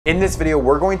In this video,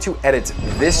 we're going to edit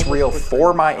this reel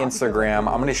for my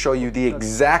Instagram. I'm gonna show you the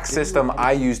exact system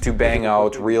I use to bang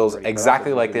out reels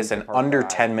exactly like this in under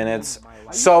 10 minutes.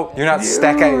 So you're not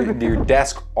stuck at your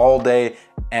desk all day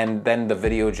and then the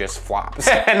video just flops.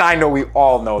 And I know we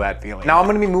all know that feeling. Now I'm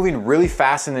gonna be moving really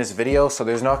fast in this video, so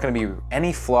there's not gonna be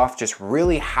any fluff, just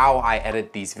really how I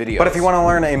edit these videos. But if you wanna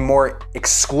learn a more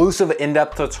exclusive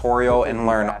in-depth tutorial and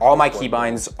learn all my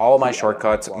keybinds, all my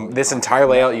shortcuts, this entire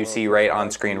layout you see right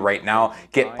on screen right now,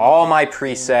 get all my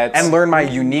presets, and learn my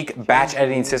unique batch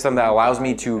editing system that allows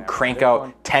me to crank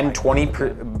out 10, 20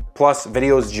 plus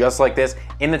videos just like this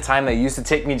in the time that used to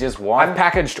take me just one. I've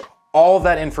packaged all of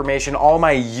that information, all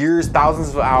my years, thousands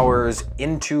of hours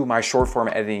into my short form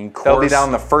editing course. That'll be down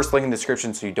in the first link in the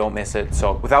description so you don't miss it.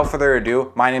 So without further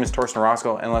ado, my name is Torsten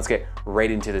Roscoe and let's get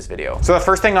right into this video. So the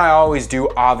first thing I always do,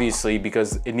 obviously,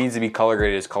 because it needs to be color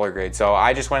graded, is color grade. So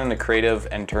I just went into creative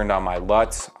and turned on my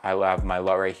LUTs. I have my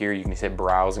LUT right here. You can just hit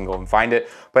browse and go and find it.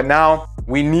 But now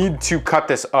we need to cut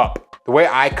this up. The way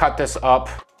I cut this up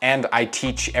and I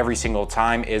teach every single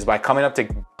time is by coming up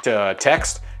to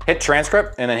text, hit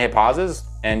transcript and then hit pauses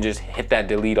and just hit that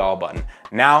delete all button.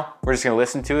 Now we're just gonna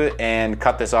listen to it and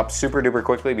cut this up super duper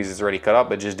quickly because it's already cut up,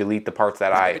 but just delete the parts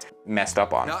that I messed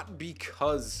up on. Not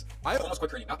because I almost quit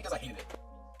creating, not because I hated it.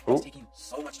 It was taking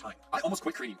so much time. I almost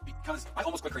quit creating because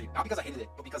not because I hated it,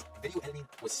 but because video editing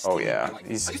was still my life.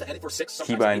 These I used to edit for 6,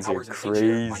 keybinds are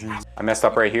crazy. I messed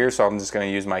up right here, so I'm just gonna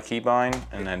use my keybind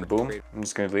and then boom. I'm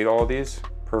just gonna delete all of these.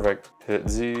 Perfect. Hit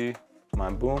Z. My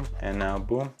boom, and now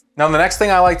boom. Now the next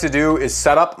thing I like to do is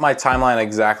set up my timeline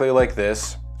exactly like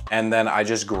this, and then I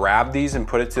just grab these and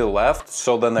put it to the left,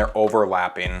 so then they're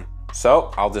overlapping.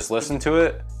 So I'll just listen to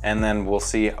it, and then we'll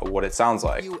see what it sounds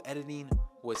like. Video editing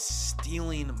was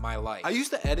stealing my life. I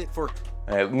used to edit for...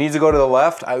 It needs to go to the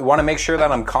left. I want to make sure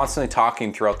that I'm constantly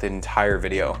talking throughout the entire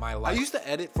video. I used to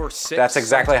edit for 6. That's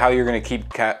exactly how you're going to keep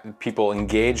people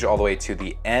engaged all the way to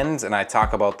the end. And I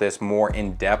talk about this more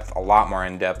in depth, a lot more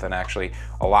in depth, and actually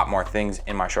a lot more things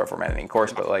in my short form editing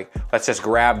course. But like, let's just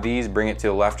grab these, bring it to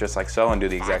the left just like so, and do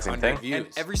the exact same thing. And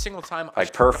every single time,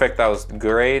 like perfect, that was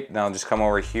great. Now just come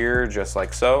over here just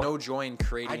like so. No join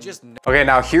creating. Okay,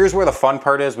 now here's where the fun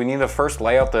part is. We need to first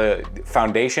lay out the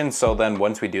foundation, so then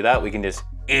once we do that, we can just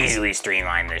easily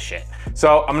streamline this shit.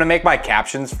 So I'm gonna make my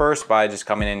captions first by just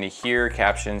coming into here,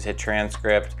 captions, hit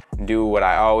transcript, do what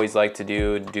I always like to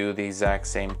do the exact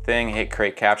same thing, hit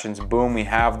create captions, boom, we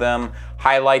have them,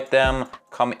 highlight them,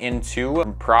 come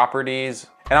into properties,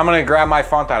 and I'm gonna grab my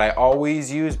font that I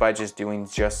always use by just doing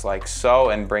just like so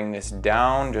and bring this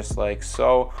down just like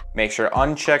so. Make sure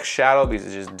uncheck shadow because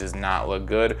it just does not look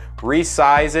good.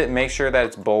 Resize it, make sure that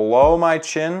it's below my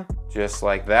chin, just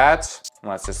like that.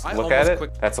 Let's just look at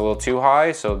it. That's a little too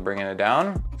high, so bringing it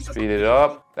down, speed it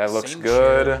up. That looks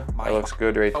good. That looks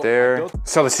good right there.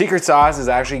 So the secret sauce is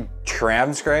actually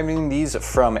transcribing these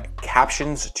from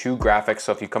captions to graphics.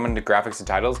 So if you come into graphics and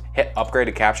titles, hit upgrade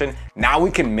to caption. Now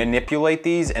we can manipulate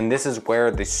these, and this is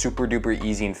where the super duper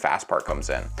easy and fast part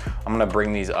comes in. I'm gonna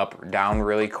bring these up down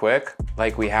really quick,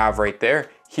 like we have right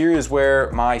there. Here is where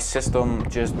my system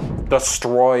just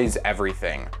destroys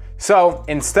everything. So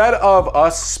instead of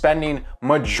us spending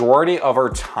majority of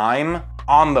our time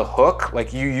on the hook,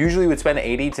 like you usually would spend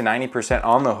 80 to 90%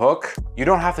 on the hook, you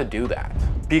don't have to do that.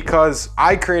 Because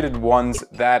I created ones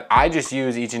that I just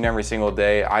use each and every single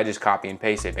day. I just copy and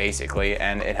paste it basically,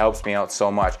 and it helps me out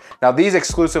so much. Now these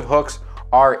exclusive hooks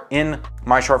are in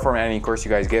my short form editing course you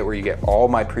guys get, where you get all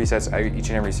my presets, each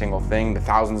and every single thing, the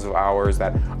thousands of hours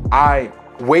that I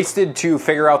wasted to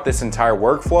figure out this entire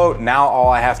workflow. Now all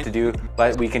I have to do,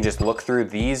 we can just look through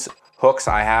these hooks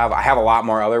I have a lot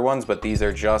more other ones, but these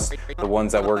are just the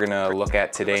ones that we're gonna look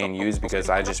at today and use because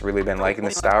I just really been liking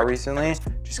this style recently.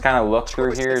 Just kind of look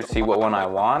through here, see what one I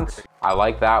want. I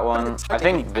like that one. I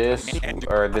think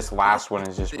this last one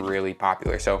is just really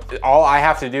popular. So all I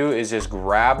have to do is just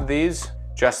grab these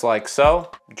just like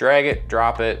so, drag it,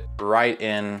 drop it right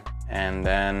in, and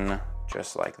then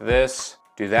just like this.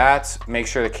 Do that, make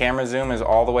sure the camera zoom is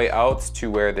all the way out to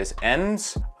where this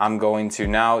ends. I'm going to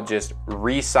now just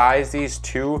resize these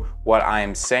to what I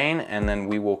am saying, and then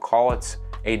we will call it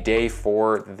a day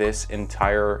for this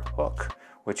entire hook,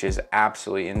 which is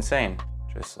absolutely insane.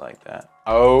 Just like that.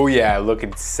 Oh yeah,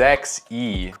 looking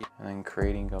sexy. And then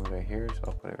creating comes right here, so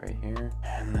I'll put it right here.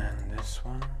 And then this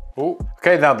one. Oh,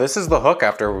 okay, now this is the hook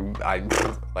after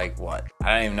like what?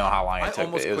 I don't even know how long it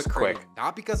took, but it was quick.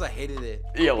 Not because I hated it,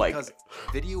 yeah, like, because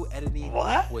video editing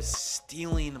was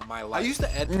stealing my life. I used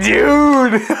to edit.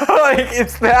 Dude, like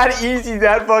it's that easy,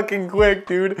 that fucking quick,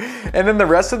 dude. And then the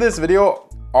rest of this video,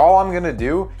 all I'm gonna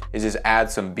do is just add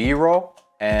some B-roll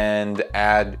and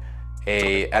add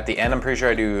at the end, I'm pretty sure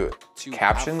I do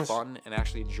captions. Have fun and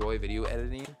actually enjoy video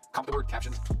editing. Comment the word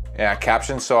captions. Yeah,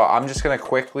 captions. So I'm just gonna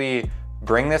quickly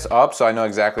bring this up so I know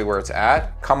exactly where it's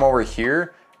at. Come over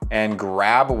here and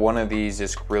grab one of these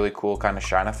just really cool kind of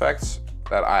shine effects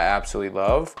that I absolutely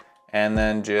love. And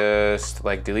then just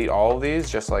like delete all of these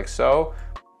just like so.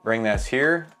 Bring this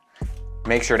here.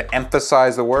 Make sure to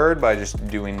emphasize the word by just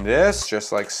doing this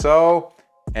just like so.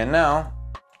 And now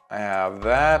I have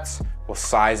that. We'll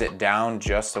size it down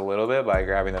just a little bit by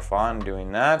grabbing the font and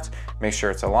doing that. Make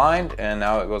sure it's aligned, and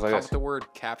now it goes like this. The word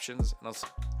captions.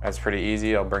 That's pretty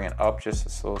easy. I'll bring it up just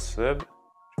a little sib,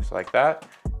 just like that.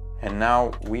 And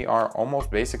now we are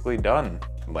almost basically done.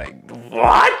 Like,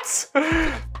 what?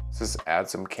 Let's just add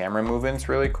some camera movements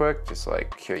really quick. Just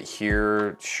like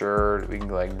here, sure. We can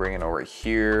like bring it over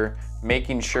here.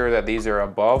 Making sure that these are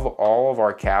above all of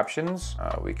our captions.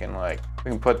 We can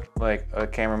put like a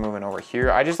camera movement over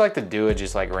here. I just like to do it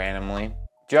just like randomly,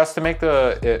 just to make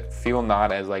it feel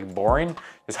not as like boring.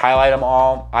 Just highlight them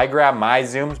all. I grab my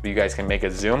zooms, but you guys can make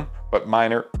a zoom, but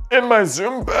mine are in my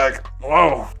zoom bag.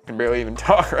 Whoa, I can barely even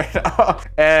talk right now.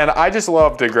 And I just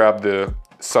love to grab the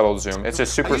subtle zoom. It's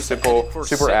just super simple,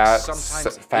 super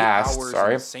fast,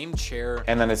 sorry. Same chair.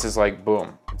 And then it's just like,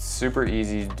 boom. It's super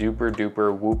easy, duper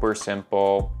duper, whooper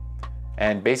simple.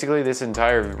 And basically this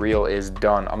entire reel is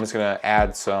done. I'm just gonna add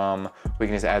we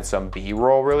can just add some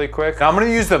B-roll really quick. Now I'm gonna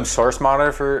use the source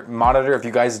monitor. If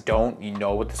you guys don't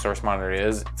know what the source monitor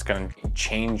is, it's gonna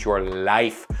change your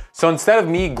life. So instead of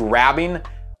me grabbing,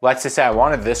 let's just say I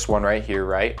wanted this one right here,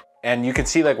 right? And you can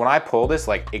see like when I pull this,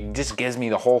 like it just gives me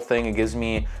the whole thing. It gives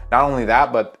me not only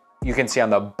that, but you can see on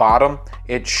the bottom,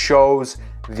 it shows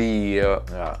the,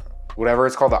 whatever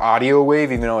it's called, the audio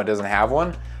wave, even though it doesn't have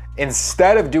one.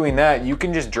 Instead of doing that, you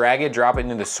can just drag it, drop it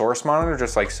into the source monitor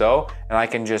just like so, and I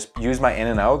can just use my in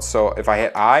and out. So if I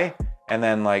hit I and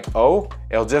then like O,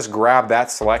 it'll just grab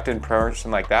that selected person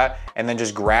like that, and then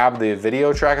just grab the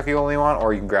video track if you only want,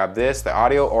 or you can grab this, the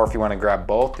audio, or if you want to grab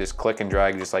both, just click and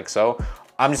drag just like so.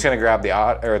 I'm just gonna grab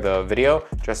the video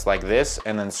just like this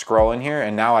and then scroll in here,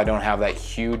 and now I don't have that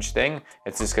huge thing.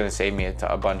 It's just gonna save me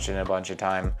a bunch of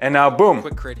time. And now boom,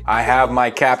 I have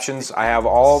my captions. I have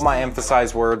all of my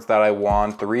emphasized words that I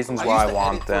want, the reasons why I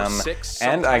want them,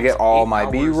 and I get all my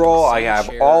B-roll. I have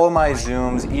all of my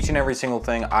zooms, each and every single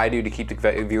thing I do to keep the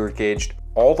viewer engaged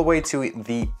all the way to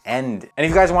the end. And if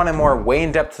you guys want a more way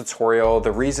in-depth tutorial,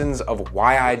 the reasons of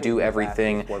why I do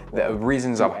everything, the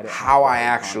reasons of how I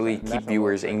actually keep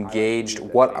viewers engaged,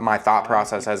 what my thought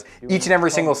process has, each and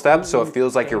every single step, so it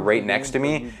feels like you're right next to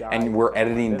me and we're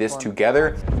editing this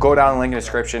together, go down in the link in the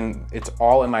description. It's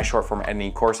all in my short form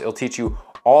editing course. It'll teach you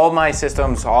all my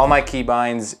systems, all my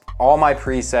keybinds, all my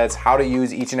presets, how to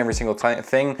use each and every single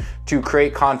thing to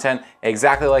create content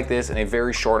exactly like this in a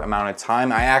very short amount of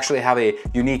time. I actually have a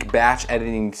unique batch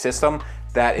editing system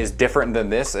that is different than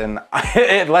this, and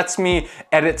it lets me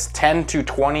edit 10 to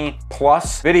 20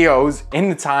 plus videos in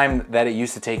the time that it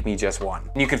used to take me just one.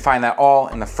 And you can find that all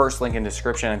in the first link in the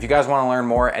description. If you guys want to learn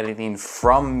more editing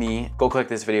from me, go click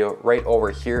this video right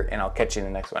over here, and I'll catch you in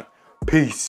the next one. Peace.